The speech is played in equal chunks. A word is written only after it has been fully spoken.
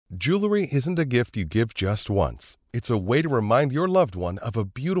Jewelry isn't a gift you give just once. It's a way to remind your loved one of a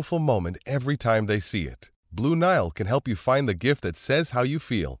beautiful moment every time they see it. Blue Nile can help you find the gift that says how you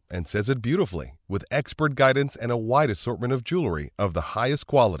feel and says it beautifully, with expert guidance and a wide assortment of jewelry of the highest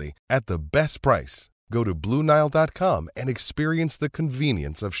quality at the best price. Go to BlueNile.com and experience the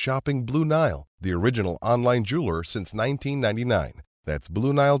convenience of shopping Blue Nile, the original online jeweler since 1999. That's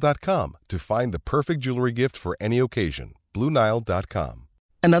BlueNile.com to find the perfect jewelry gift for any occasion. BlueNile.com.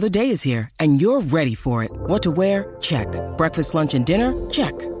 Another day is here, and you're ready for it. What to wear? Check. Breakfast, lunch, and dinner?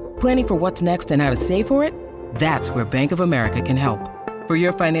 Check. Planning for what's next and how to save for it? That's where Bank of America can help. For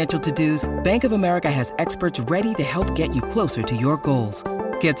your financial to-dos, Bank of America has experts ready to help get you closer to your goals.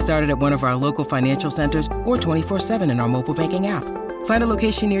 Get started at one of our local financial centers or 24/7 in our mobile banking app. Find a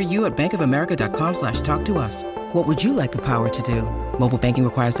location near you at bankofamerica.com/talktous. What would you like the power to do? Mobile banking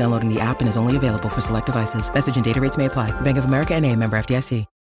requires downloading the app and is only available for select devices. Message and data rates may apply. Bank of America N.A., member FDIC.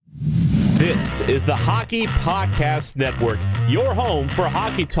 This is the Hockey Podcast Network, your home for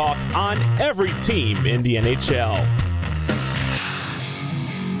hockey talk on every team in the NHL.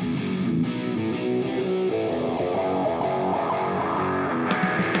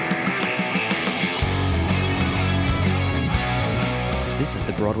 This is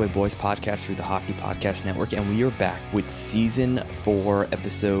the Broadway Boys podcast through the Hockey Podcast Network, and we are back with Season 4,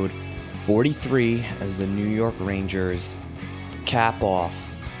 Episode 43, as the New York Rangers cap off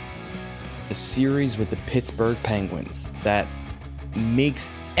a series with the Pittsburgh Penguins that makes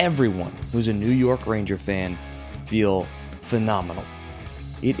everyone who's a New York Ranger fan feel phenomenal.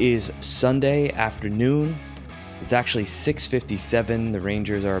 It is Sunday afternoon. It's actually 6:57. The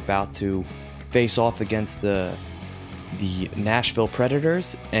Rangers are about to face off against the Nashville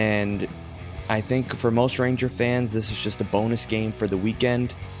Predators, and I think for most Ranger fans, this is just a bonus game for the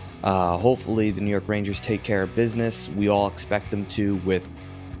weekend. Hopefully the New York Rangers take care of business. We all expect them to, with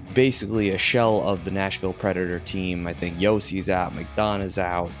basically a shell of the Nashville Predator team. I think Yossi's out, McDonough's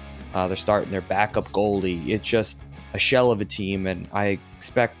out, they're starting their backup goalie. It's just a shell of a team, and I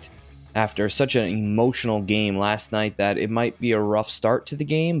expect after such an emotional game last night that it might be a rough start to the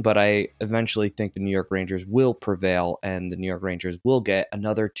game, but I eventually think the New York Rangers will prevail, and the New York Rangers will get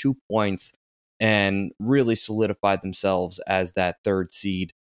another 2 points and really solidify themselves as that third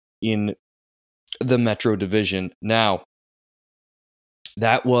seed in the Metro Division. Now,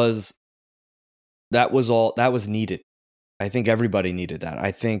 that was needed. I think everybody needed that.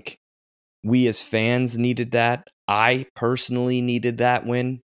 I think we as fans needed that. I personally needed that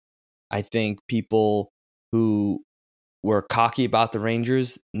win. I think people who were cocky about the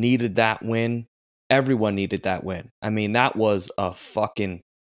Rangers needed that win. Everyone needed that win. I mean, that was a fucking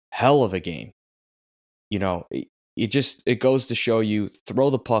hell of a game. You know, it goes to show you, throw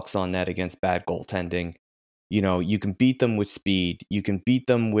the pucks on net against bad goaltending. You know, you can beat them with speed. You can beat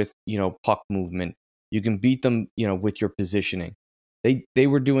them with, puck movement. You can beat them, with your positioning. They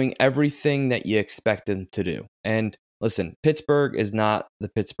were doing everything that you expect them to do. And listen, Pittsburgh is not the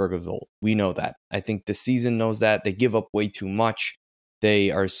Pittsburgh of old. We know that. I think the season knows that. They give up way too much. They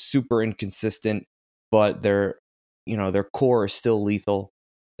are super inconsistent, but their core is still lethal.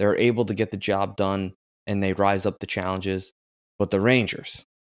 They're able to get the job done, and they rise up to challenges. But the Rangers,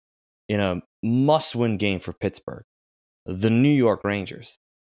 in a must-win game for Pittsburgh, the New York Rangers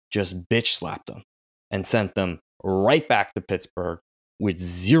just bitch slapped them and sent them right back to Pittsburgh with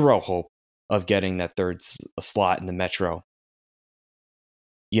zero hope of getting that third slot in the Metro.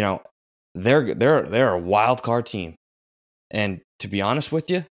 They're a wild card team. And to be honest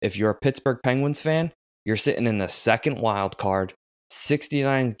with you, if you're a Pittsburgh Penguins fan, you're sitting in the second wild card,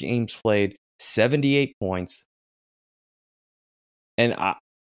 69 games played, 78 points. And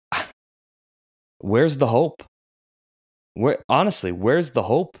where's the hope? Where's the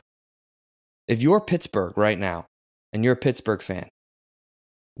hope? If you're Pittsburgh right now and you're a Pittsburgh fan,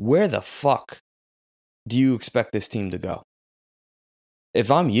 where the fuck do you expect this team to go?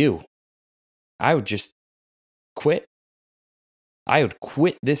 If I'm you, I would just quit. I would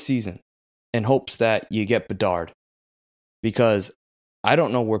quit this season in hopes that you get Bedard, because I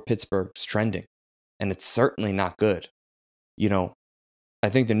don't know where Pittsburgh's trending, and it's certainly not good. I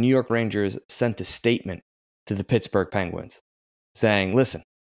think the New York Rangers sent a statement to the Pittsburgh Penguins saying, listen,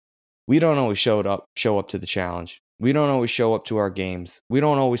 we don't always show up to the challenge. We don't always show up to our games. We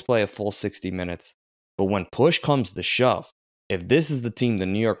don't always play a full 60 minutes. But when push comes to shove, if this is the team the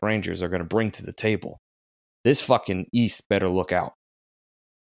New York Rangers are going to bring to the table, this fucking East better look out.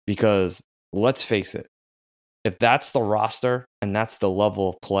 Because let's face it, if that's the roster and that's the level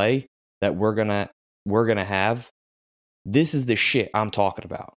of play that we're gonna have, this is the shit I'm talking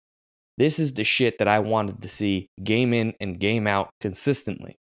about. This is the shit that I wanted to see game in and game out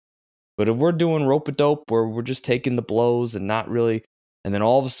consistently. But if we're doing rope-a-dope where we're just taking the blows and not really, and then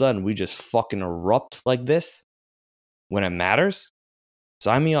all of a sudden we just fucking erupt like this when it matters,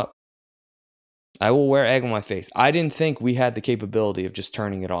 sign me up. I will wear egg on my face. I didn't think we had the capability of just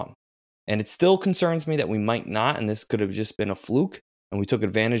turning it on. And it still concerns me that we might not, and this could have just been a fluke, and we took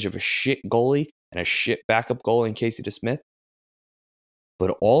advantage of a shit goalie and a shit backup goalie in Casey DeSmith.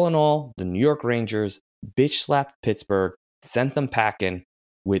 But all in all, the New York Rangers bitch slapped Pittsburgh, sent them packing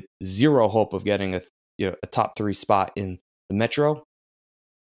with zero hope of getting a top 3 spot in the Metro.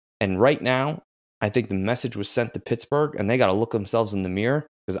 And right now, I think the message was sent to Pittsburgh, and they got to look themselves in the mirror,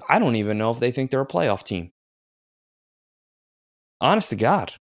 because I don't even know if they think they're a playoff team. Honest to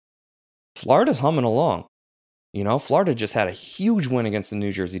God. Florida's humming along. Florida just had a huge win against the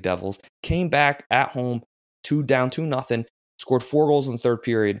New Jersey Devils, came back at home, down 2-0, scored 4 goals in the third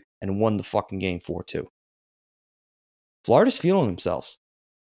period, and won the fucking game 4-2. Florida's feeling themselves.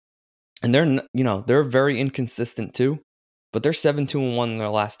 And they're very inconsistent too, but they're 7-2-1 in their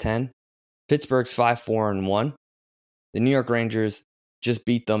last 10. Pittsburgh's 5-4-1. The New York Rangers just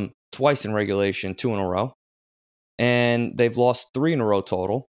beat them twice in regulation, 2 in a row. And they've lost 3 in a row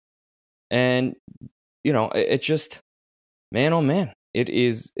total. And, it just, man, oh man,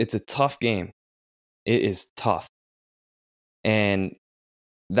 it's a tough game. It is tough. And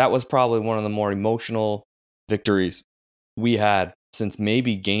that was probably one of the more emotional victories we had since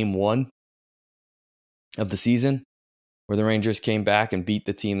maybe game 1 of the season, where the Rangers came back and beat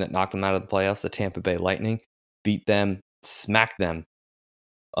the team that knocked them out of the playoffs, the Tampa Bay Lightning, beat them, smacked them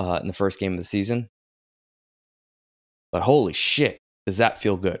in the first game of the season. But holy shit, does that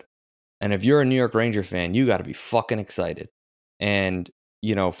feel good? And if you're a New York Ranger fan, you got to be fucking excited. And,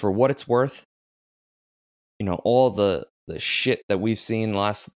 for what it's worth, all the shit that we've seen the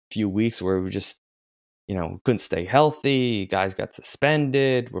last few weeks where we just, couldn't stay healthy, guys got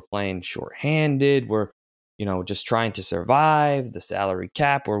suspended, we're playing shorthanded, we're, just trying to survive, the salary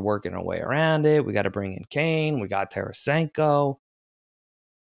cap, we're working our way around it, we got to bring in Kane, we got Tarasenko.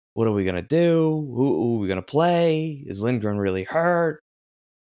 What are we going to do? Who are we going to play? Is Lindgren really hurt?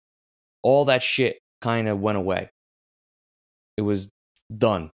 All that shit kind of went away. It was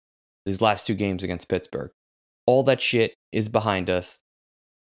done. These last 2 games against Pittsburgh. All that shit is behind us.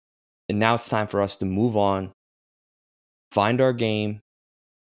 And now it's time for us to move on, find our game,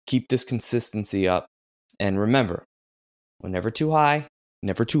 keep this consistency up. And remember, we're never too high,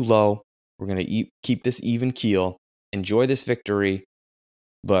 never too low. We're going to keep this even keel, enjoy this victory.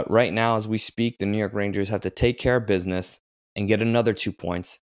 But right now, as we speak, the New York Rangers have to take care of business and get another 2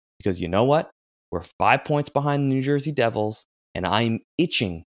 points. Because you know what? We're 5 points behind the New Jersey Devils, and I'm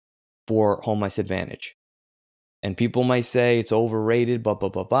itching for home ice advantage. And people might say it's overrated, but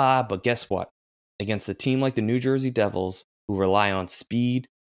guess what? Against a team like the New Jersey Devils, who rely on speed,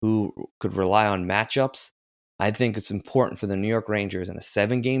 who could rely on matchups, I think it's important for the New York Rangers in a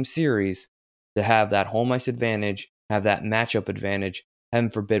 7-game series to have that home ice advantage, have that matchup advantage. Heaven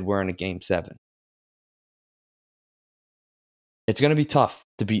forbid we're in a game 7. It's going to be tough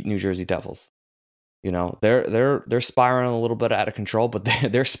to beat New Jersey Devils. They're spiraling a little bit out of control, but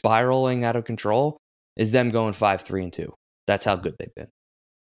they're spiraling out of control is them going 5-3-2. That's how good they've been.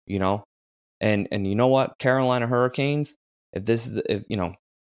 And you know what? Carolina Hurricanes, if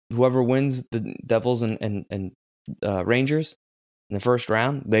whoever wins the Devils and Rangers in the first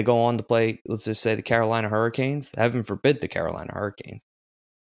round, they go on to play, let's just say, the Carolina Hurricanes. Heaven forbid the Carolina Hurricanes.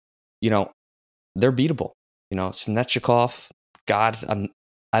 They're beatable. Svechnikov, God,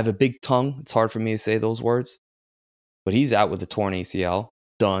 I have a big tongue. It's hard for me to say those words. But he's out with a torn ACL.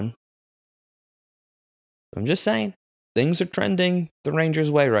 Done. I'm just saying, things are trending the Rangers'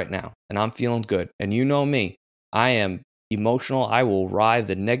 way right now. And I'm feeling good. And you know me. I am emotional. I will ride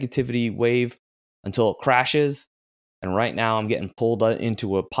the negativity wave until it crashes. And right now I'm getting pulled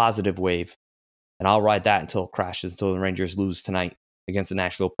into a positive wave. And I'll ride that until it crashes, until the Rangers lose tonight against the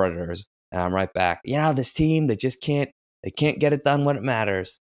Nashville Predators. And I'm right back. This team, they can't get it done when it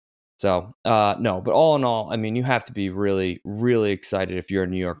matters. So, no, but all in all, I mean, you have to be really, really excited if you're a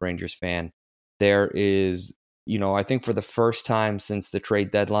New York Rangers fan. There is, I think for the first time since the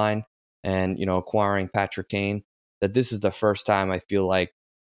trade deadline and, acquiring Patrick Kane, that this is the first time I feel like,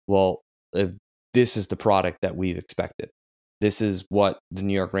 well, if this is the product that we've expected. This is what the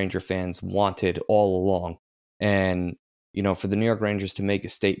New York Ranger fans wanted all along. And, for the New York Rangers to make a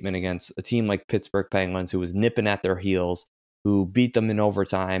statement against a team like Pittsburgh Penguins, who was nipping at their heels, who beat them in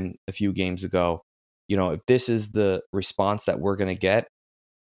overtime a few games ago, if this is the response that we're going to get,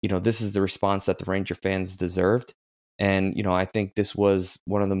 this is the response that the Ranger fans deserved. And, I think this was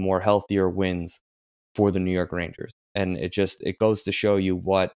one of the more healthier wins for the New York Rangers. And it goes to show you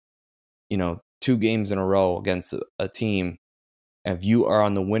what 2 games in a row against a team, if you are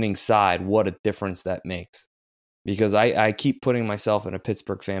on the winning side, what a difference that makes. Because I keep putting myself in a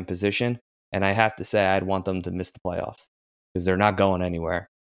Pittsburgh fan position, and I have to say I'd want them to miss the playoffs because they're not going anywhere.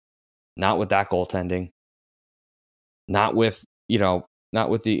 Not with that goaltending. Not with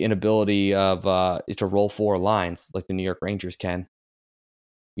the inability of to roll 4 lines like the New York Rangers can.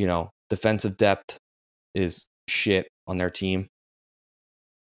 Defensive depth is shit on their team.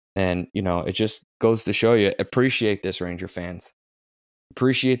 And, it just goes to show you, appreciate this, Ranger fans.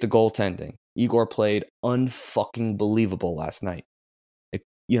 Appreciate the goaltending. Igor played unfucking believable last night.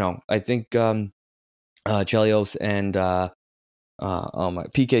 I think Chelios and PK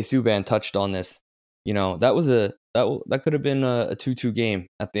Subban touched on this. That could have been a 2-2 game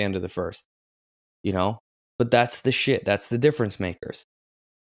at the end of the first. But that's the shit. That's the difference makers.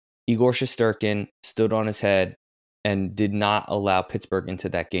 Igor Shesterkin stood on his head and did not allow Pittsburgh into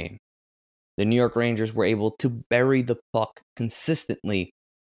that game. The New York Rangers were able to bury the puck consistently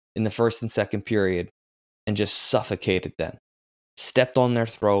in the first and second period and just suffocated them. Stepped on their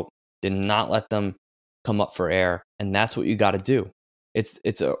throat, did not let them come up for air, and that's what you got to do. It's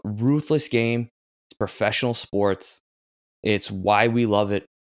a ruthless game. It's professional sports. It's why we love it,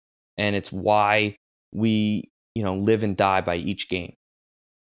 and it's why we, live and die by each game,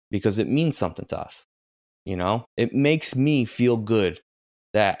 because it means something to us. It makes me feel good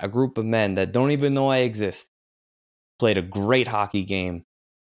that a group of men that don't even know I exist played a great hockey game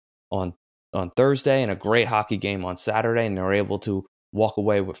on Thursday and a great hockey game on Saturday, and they're able to walk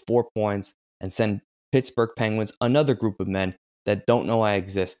away with 4 points and send Pittsburgh Penguins, another group of men that don't know I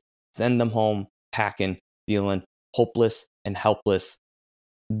exist, send them home packing, feeling hopeless and helpless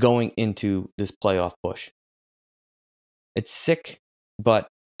going into this playoff push. It's sick, but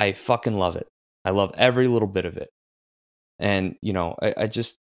I fucking love it. I love every little bit of it. And,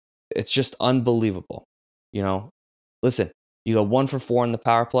 it's just unbelievable. Listen, you go 1 for 4 on the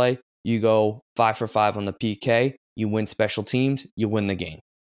power play, you go 5 for 5 on the PK, you win special teams, you win the game.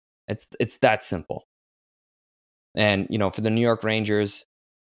 It's that simple. And, for the New York Rangers,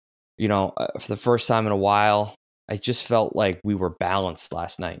 for the first time in a while, I just felt like we were balanced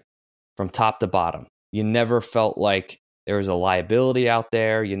last night from top to bottom. You never felt like there was a liability out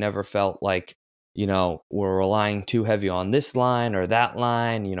there. You never felt like, we're relying too heavy on this line or that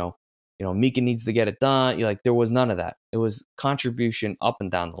line. Mika needs to get it done. There was none of that. It was contribution up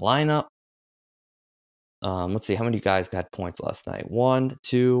and down the lineup. Let's see, how many guys got points last night? 1,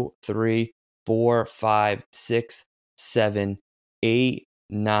 2, 3, 4, 5, 6, 7, 8,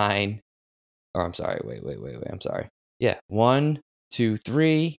 9. Or I'm sorry, wait. I'm sorry. Yeah, 1, 2,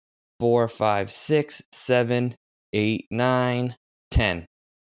 3, 4, 5, 6, 7, 8, 9, 10.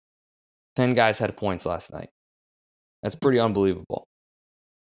 10 guys had points last night. That's pretty unbelievable.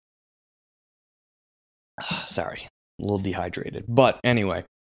 Sorry, a little dehydrated. But anyway,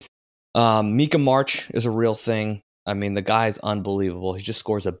 Mika March is a real thing. I mean, the guy's unbelievable. He just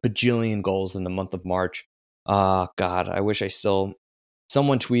scores a bajillion goals in the month of March. God, I wish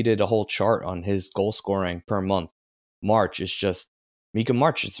someone tweeted a whole chart on his goal scoring per month. March is just Mika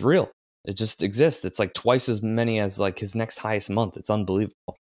March. It's real. It just exists. It's like twice as many as like his next highest month. It's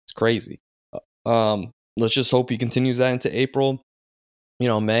unbelievable. It's crazy. Let's just hope he continues that into April,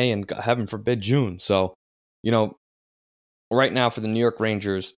 May, and heaven forbid June. So, right now for the New York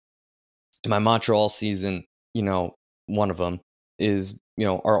Rangers, my mantra all season, one of them is,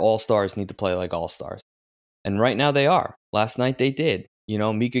 our all-stars need to play like all-stars. And right now they are. Last night they did.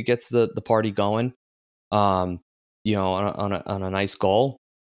 Mika gets the party going, on a nice goal.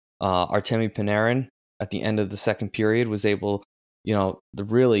 Artemi Panarin at the end of the second period was able, to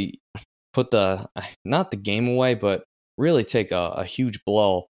really put not the game away, but really take a huge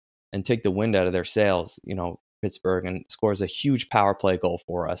blow and take the wind out of their sails, Pittsburgh, and scores a huge power play goal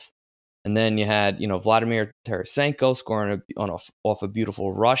for us. And then you had, Vladimir Tarasenko scoring off a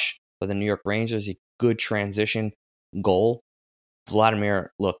beautiful rush for the New York Rangers, a good transition goal.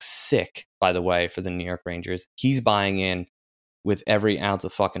 Vladimir looks sick, by the way, for the New York Rangers. He's buying in with every ounce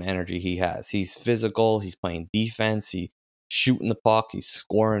of fucking energy he has. He's physical. He's playing defense. He's shooting the puck. He's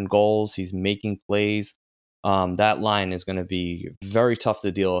scoring goals. He's making plays. That line is going to be very tough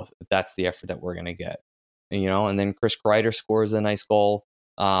to deal with if that's the effort that we're going to get. And then Chris Kreider scores a nice goal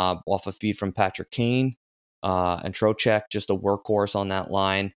off a feed from Patrick Kane. And Trocheck, just a workhorse on that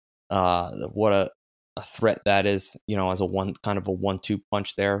line. What a threat that is, as a 1-2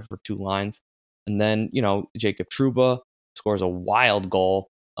 punch there for 2 lines. And then, Jacob Trouba scores a wild goal,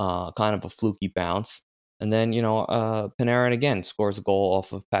 kind of a fluky bounce. And then, Panarin again scores a goal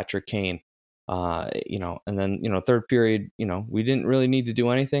off of Patrick Kane. And then, third period, we didn't really need to do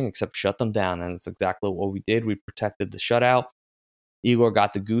anything except shut them down. And that's exactly what we did. We protected the shutout. Igor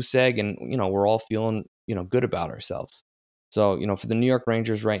got the goose egg, and, we're all feeling, good about ourselves. So, for the New York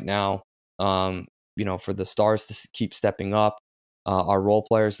Rangers right now, for the stars to keep stepping up, our role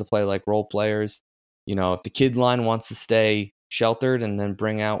players to play like role players, if the kid line wants to stay sheltered and then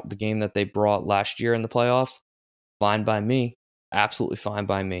bring out the game that they brought last year in the playoffs, fine by me. Absolutely fine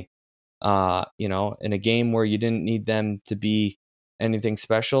by me. In a game where you didn't need them to be anything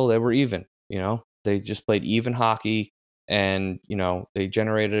special, they were even, they just played even hockey, and, they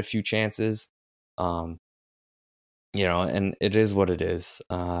generated a few chances, and it is what it is.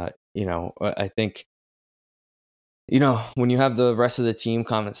 I think, when you have the rest of the team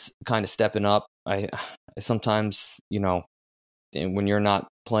kind of stepping up, I sometimes, when you're not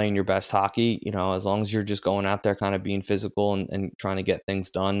playing your best hockey, as long as you're just going out there kind of being physical and trying to get things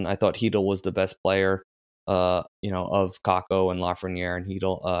done. I thought Hedel was the best player, of Kakko and Lafreniere, and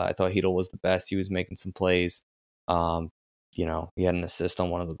Hedel, I thought Hedel was the best. He was making some plays. He had an assist on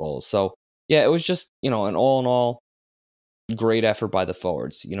one of the goals. So, yeah, it was just, an all in all great effort by the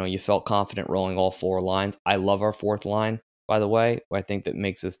forwards. You felt confident rolling all four lines. I love our fourth line, by the way. I think that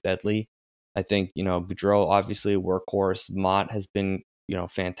makes us deadly. I think, Gaudreau, obviously a workhorse. Mott has been,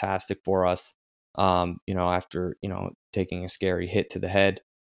 fantastic for us, after, taking a scary hit to the head.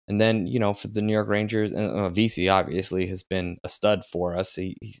 And then, for the New York Rangers, VC obviously has been a stud for us.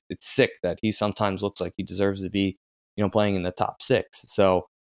 It's sick that he sometimes looks like he deserves to be, playing in the top six. So,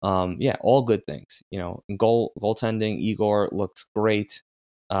 all good things. In goaltending, Igor looks great.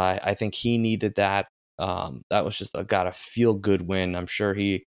 I think he needed that. That was just got a feel good win. I'm sure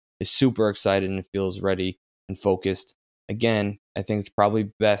he is super excited and feels ready and focused. Again, I think it's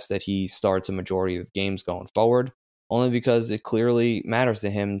probably best that he starts a majority of the games going forward, only because it clearly matters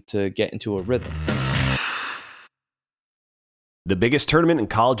to him to get into a rhythm. The biggest tournament in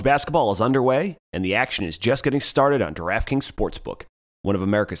college basketball is underway, and the action is just getting started on DraftKings Sportsbook, one of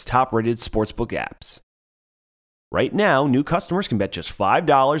America's top-rated sportsbook apps. Right now, new customers can bet just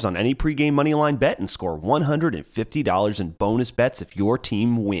 $5 on any pregame moneyline bet and score $150 in bonus bets if your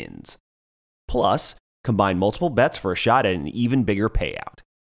team wins. Plus, combine multiple bets for a shot at an even bigger payout.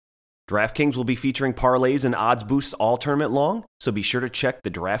 DraftKings will be featuring parlays and odds boosts all tournament long, so be sure to check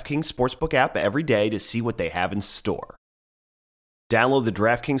the DraftKings Sportsbook app every day to see what they have in store. Download the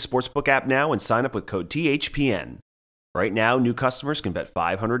DraftKings Sportsbook app now and sign up with code THPN. Right now, new customers can bet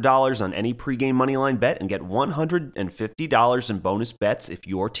 $500 on any pregame moneyline bet and get $150 in bonus bets if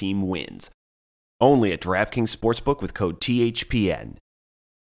your team wins. Only at DraftKings Sportsbook with code THPN.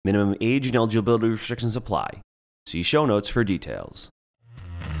 Minimum age and eligibility restrictions apply. See show notes for details.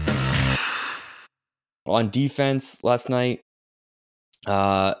 On defense last night,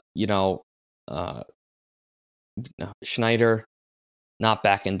 Schneider not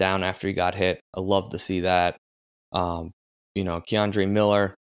backing down after he got hit. I love to see that. Keandre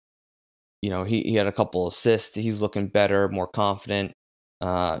Miller, he had a couple assists. He's looking better, more confident.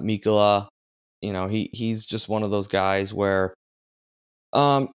 Mikkola, he's just one of those guys where,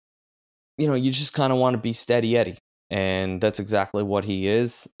 you just kind of want to be steady Eddie. And that's exactly what he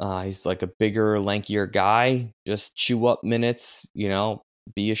is. He's like a bigger, lankier guy. Just chew up minutes,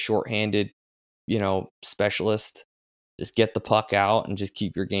 be a shorthanded, specialist. Just get the puck out and just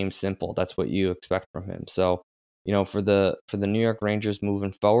keep your game simple. That's what you expect from him. So, for the New York Rangers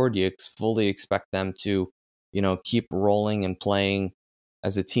moving forward, you fully expect them to, keep rolling and playing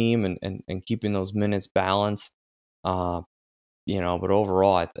as a team and keeping those minutes balanced. But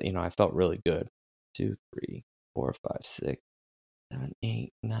overall, I felt really good. 2, 3, 4, 5, 6, 7, 8,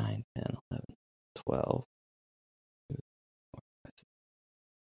 9, 10, 11, 12.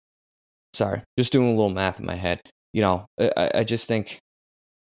 Sorry, just doing a little math in my head. I just think,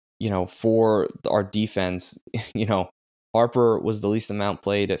 for our defense, Harper was the least amount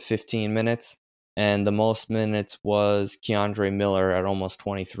played at 15 minutes, and the most minutes was Keandre Miller at almost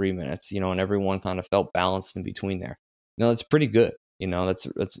 23 minutes, and everyone kind of felt balanced in between there. That's pretty good. That's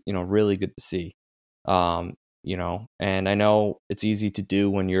really good to see. And I know it's easy to do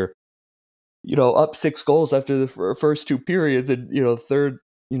when you're, up 6 goals after the first 2 periods, and, third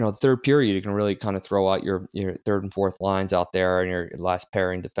period, you can really kind of throw out your third and fourth lines out there and your last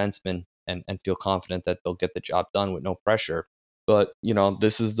pairing defenseman and feel confident that they'll get the job done with no pressure. But,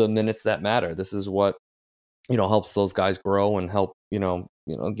 this is the minutes that matter. This is what, helps those guys grow and help, gain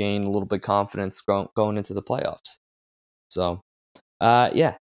a little bit of confidence going into the playoffs. So,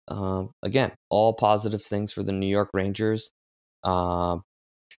 again, all positive things for the New York Rangers.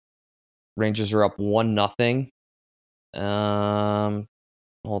 Rangers are up 1-0.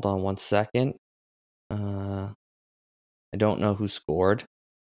 Hold on one second. I don't know who scored,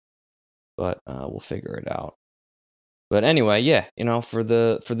 but we'll figure it out. But anyway, yeah, for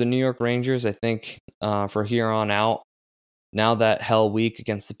the New York Rangers, I think for here on out, now that hell week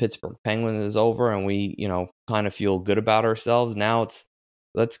against the Pittsburgh Penguins is over and we, kind of feel good about ourselves, now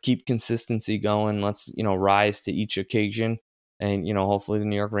let's keep consistency going. Let's, rise to each occasion. And, hopefully the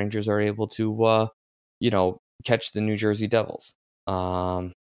New York Rangers are able to, catch the New Jersey Devils.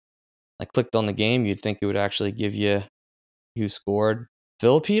 I clicked on the game. You'd think it would actually give you who scored.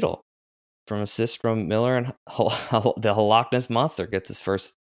 Filipino from assist from Miller, and the Loch Ness Monster gets his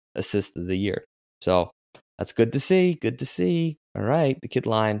first assist of the year. So that's good to see. Good to see. All right. The kid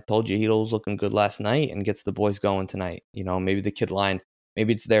line told you he was looking good last night and gets the boys going tonight. Maybe the kid line,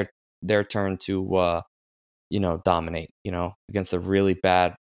 maybe it's their turn to, dominate, against a really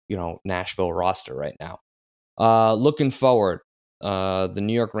bad, Nashville roster right now. Looking forward, the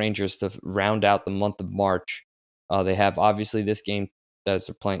New York Rangers to round out the month of March. They have obviously this game that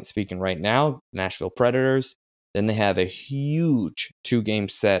they're speaking right now, Nashville Predators. Then they have a huge 2-game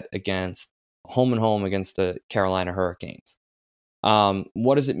set against home and home against the Carolina Hurricanes.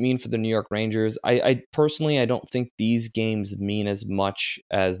 What does it mean for the New York Rangers? I personally, I don't think these games mean as much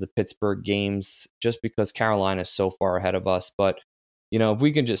as the Pittsburgh games, just because Carolina is so far ahead of us. But, if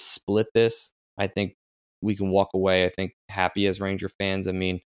we can just split this, I think we can walk away, I think, happy as Ranger fans. I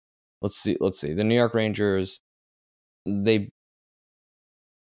mean, let's see. The New York Rangers,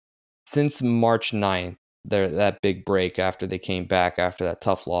 since March 9th, that big break after they came back after that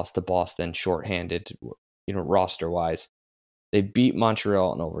tough loss to Boston, shorthanded, roster-wise. They beat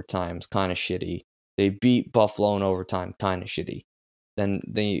Montreal in overtime, kind of shitty. They beat Buffalo in overtime, kind of shitty. Then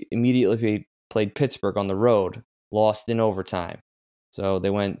they immediately played Pittsburgh on the road, lost in overtime. So they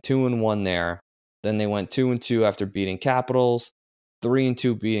went 2-1 there. Then they went 2-2 after beating Capitals,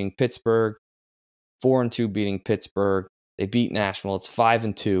 3-2 beating Pittsburgh, 4-2 beating Pittsburgh. They beat Nashville. It's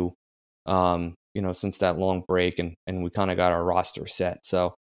 5-2. Since that long break, and we kind of got our roster set.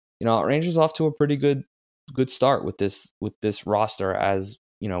 So, Rangers off to a pretty good start with this roster as,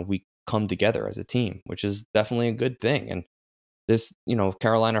 we come together as a team, which is definitely a good thing. And this,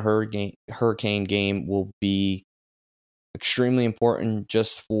 Carolina Hurricane game will be extremely important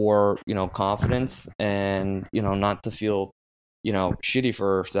just for, confidence and, not to feel, shitty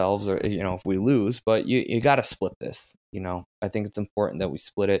for ourselves or, if we lose, but you got to split this. I think it's important that we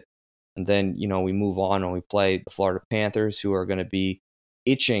split it. And then, we move on and we play the Florida Panthers, who are going to be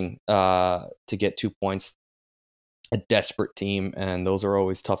itching to get 2 points, a desperate team, and those are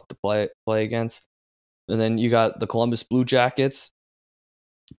always tough to play against. And then you got the Columbus Blue Jackets,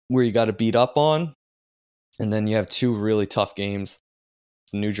 where you got to beat up on. And then you have 2 really tough games,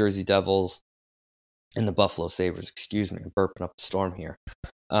 the New Jersey Devils and the Buffalo Sabres. Excuse me, I'm burping up the storm here.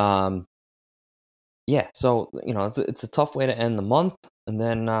 Yeah, so, it's a tough way to end the month. And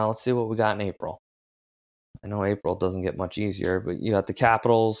then let's see what we got in April. I know April doesn't get much easier, but you got the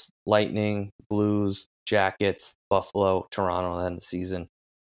Capitals, Lightning, Blues, Jackets, Buffalo, Toronto, and then the season.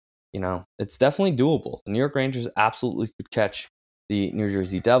 It's definitely doable. The New York Rangers absolutely could catch the New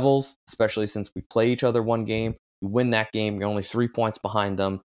Jersey Devils, especially since we play each other one game. You win that game, you're only 3 points behind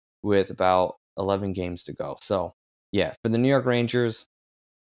them with about 11 games to go. So, yeah, for the New York Rangers,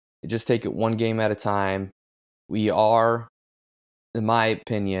 you just take it one game at a time. We are, in my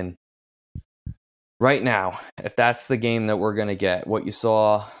opinion, right now, if that's the game that we're going to get, what you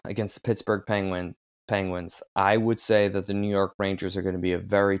saw against the Pittsburgh Penguins, I would say that the New York Rangers are going to be a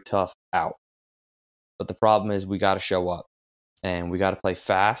very tough out. But the problem is we got to show up. And we got to play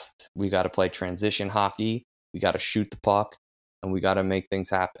fast. We got to play transition hockey. We got to shoot the puck. And we got to make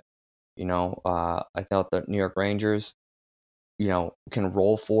things happen. I thought the New York Rangers, can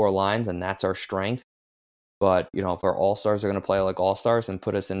roll 4 lines, and that's our strength. But, if our all-stars are going to play like all-stars and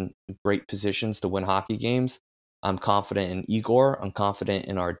put us in great positions to win hockey games, I'm confident in Igor. I'm confident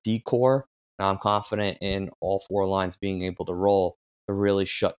in our D-core. And I'm confident in all 4 lines being able to roll to really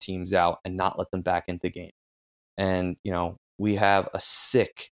shut teams out and not let them back into game. And, we have a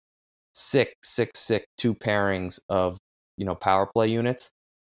sick 2 pairings of, power play units.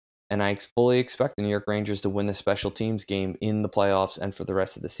 And I fully expect the New York Rangers to win the special teams game in the playoffs and for the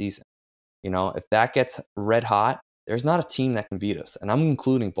rest of the season. If that gets red hot, there's not a team that can beat us. And I'm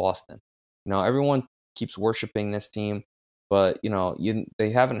including Boston. Everyone keeps worshiping this team, but, they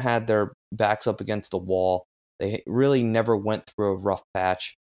haven't had their backs up against the wall. They really never went through a rough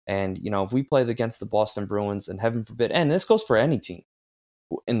patch. And, if we play against the Boston Bruins, and heaven forbid, and this goes for any team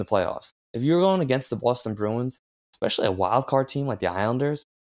in the playoffs, if you're going against the Boston Bruins, especially a wild card team like the Islanders,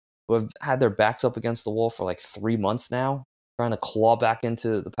 who have had their backs up against the wall for like 3 months now, trying to claw back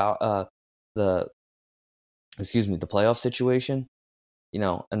into the the playoff situation,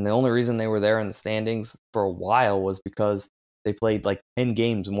 and the only reason they were there in the standings for a while was because they played like 10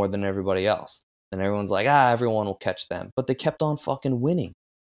 games more than everybody else. And everyone's like, everyone will catch them. But they kept on fucking winning.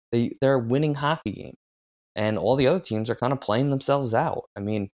 They're winning hockey games. And all the other teams are kind of playing themselves out. I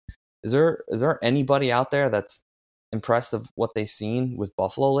mean, is there anybody out there that's impressed of what they've seen with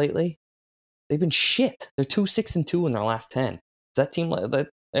Buffalo lately? They've been shit. They're 2-6-2 in their last 10. Is that team that,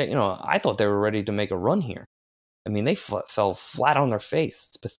 I thought they were ready to make a run here. I mean, they fell flat on their face.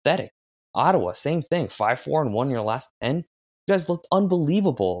 It's pathetic. Ottawa, same thing. 5-4-1 your last 10. You guys looked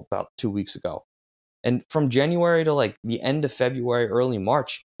unbelievable about 2 weeks ago. And from January to like the end of February, early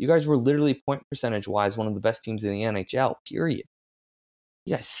March, you guys were literally point percentage wise one of the best teams in the NHL, period.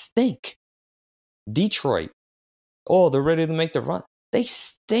 You guys stink. Detroit. Oh, they're ready to make the run. They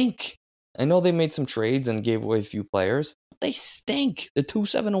stink. I know they made some trades and gave away a few players, but they stink. They're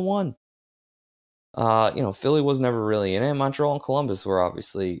 2-7-1. Philly was never really in it. Montreal and Columbus were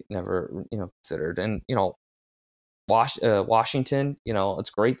obviously never, considered. And, Washington, it's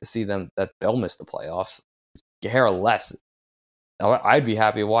great to see them that they'll miss the playoffs. Care less. I'd be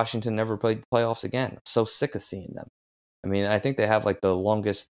happy if Washington never played the playoffs again. I'm so sick of seeing them. I mean, I think they have like the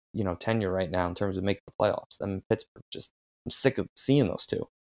longest, tenure right now in terms of making the playoffs. I'm Pittsburgh. I'm sick of seeing those two.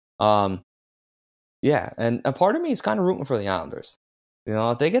 Yeah, and a part of me is kind of rooting for the Islanders.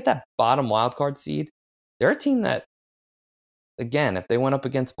 If they get that bottom wildcard seed, they're a team that, again, if they went up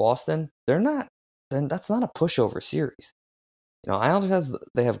against Boston, then that's not a pushover series. Islanders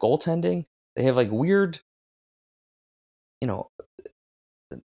they have goaltending. They have like weird, not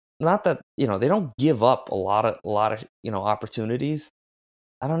that, they don't give up a lot of, opportunities.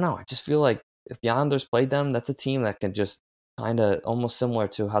 I don't know. I just feel like if the Islanders played them, that's a team that can just kind of almost similar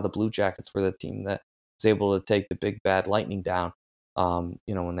to how the Blue Jackets were the team that was able to take the big bad Lightning down,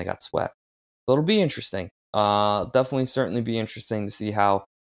 when they got swept. So it'll be interesting. Definitely, certainly be interesting to see how,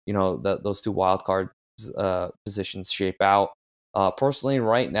 those two wild card positions shape out. Personally,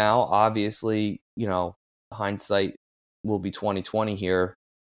 right now, obviously, hindsight will be 2020 here,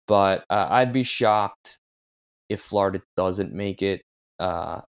 but I'd be shocked if Florida doesn't make it.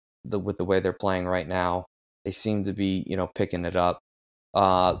 With the way they're playing right now, they seem to be, picking it up.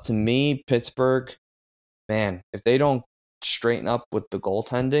 To me, Pittsburgh, man, if they don't straighten up with the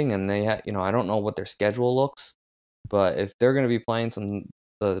goaltending, and they, I don't know what their schedule looks, but if they're going to be playing some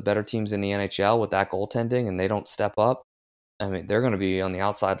of the better teams in the NHL with that goaltending, and they don't step up, I mean, they're going to be on the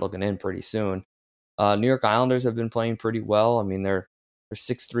outside looking in pretty soon. New York Islanders have been playing pretty well. I mean, they're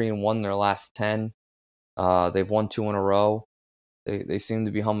 6-3-1 in their last 10. They've won 2 in a row. They seem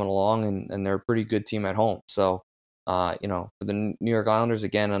to be humming along, and they're a pretty good team at home. So, for the New York Islanders,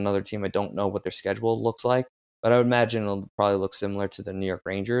 again, another team I don't know what their schedule looks like, but I would imagine it'll probably look similar to the New York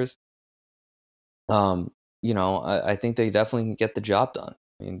Rangers. I think they definitely can get the job done.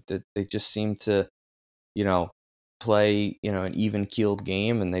 I mean, they just seem to, play, an even-keeled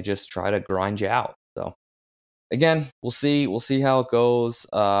game, and they just try to grind you out. So, again, we'll see. We'll see how it goes.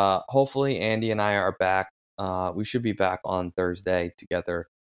 Hopefully, Andy and I are back. We should be back on Thursday together.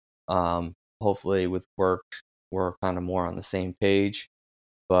 Hopefully with work, we're kind of more on the same page.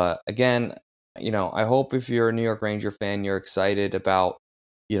 But again, I hope if you're a New York Ranger fan, you're excited about,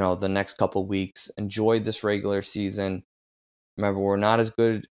 the next couple weeks. Enjoy this regular season. Remember, we're not as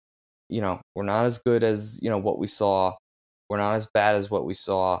good, we're not as good as, what we saw. We're not as bad as what we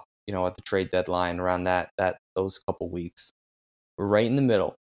saw, at the trade deadline around those couple weeks. We're right in the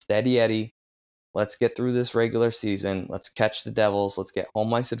middle. Steady Eddie. Let's get through this regular season. Let's catch the Devils. Let's get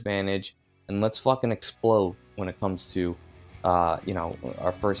home ice advantage. And let's fucking explode when it comes to,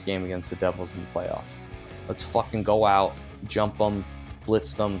 our first game against the Devils in the playoffs. Let's fucking go out, jump them,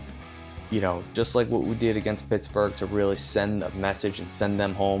 blitz them, just like what we did against Pittsburgh to really send a message and send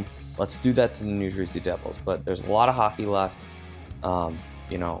them home. Let's do that to the New Jersey Devils. But there's a lot of hockey left.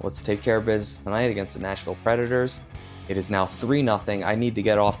 Let's take care of business tonight against the Nashville Predators. It is now 3-0. I need to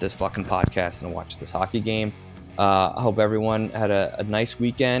get off this fucking podcast and watch this hockey game. I hope everyone had a nice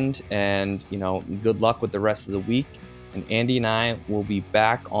weekend, and, good luck with the rest of the week. And Andy and I will be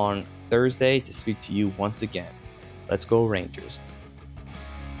back on Thursday to speak to you once again. Let's go Rangers.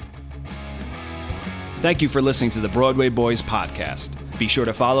 Thank you for listening to the Broadway Boys podcast. Be sure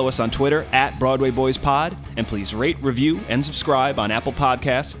to follow us on Twitter @BroadwayBoysPod, and please rate, review, and subscribe on Apple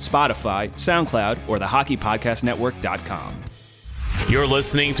Podcasts, Spotify, SoundCloud, or the HockeyPodcastNetwork.com. You're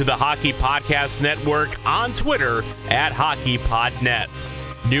listening to the Hockey Podcast Network on Twitter @HockeyPodNet.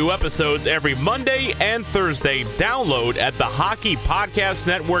 New episodes every Monday and Thursday. Download at the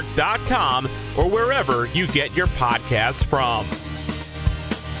HockeyPodcastNetwork.com or wherever you get your podcasts from.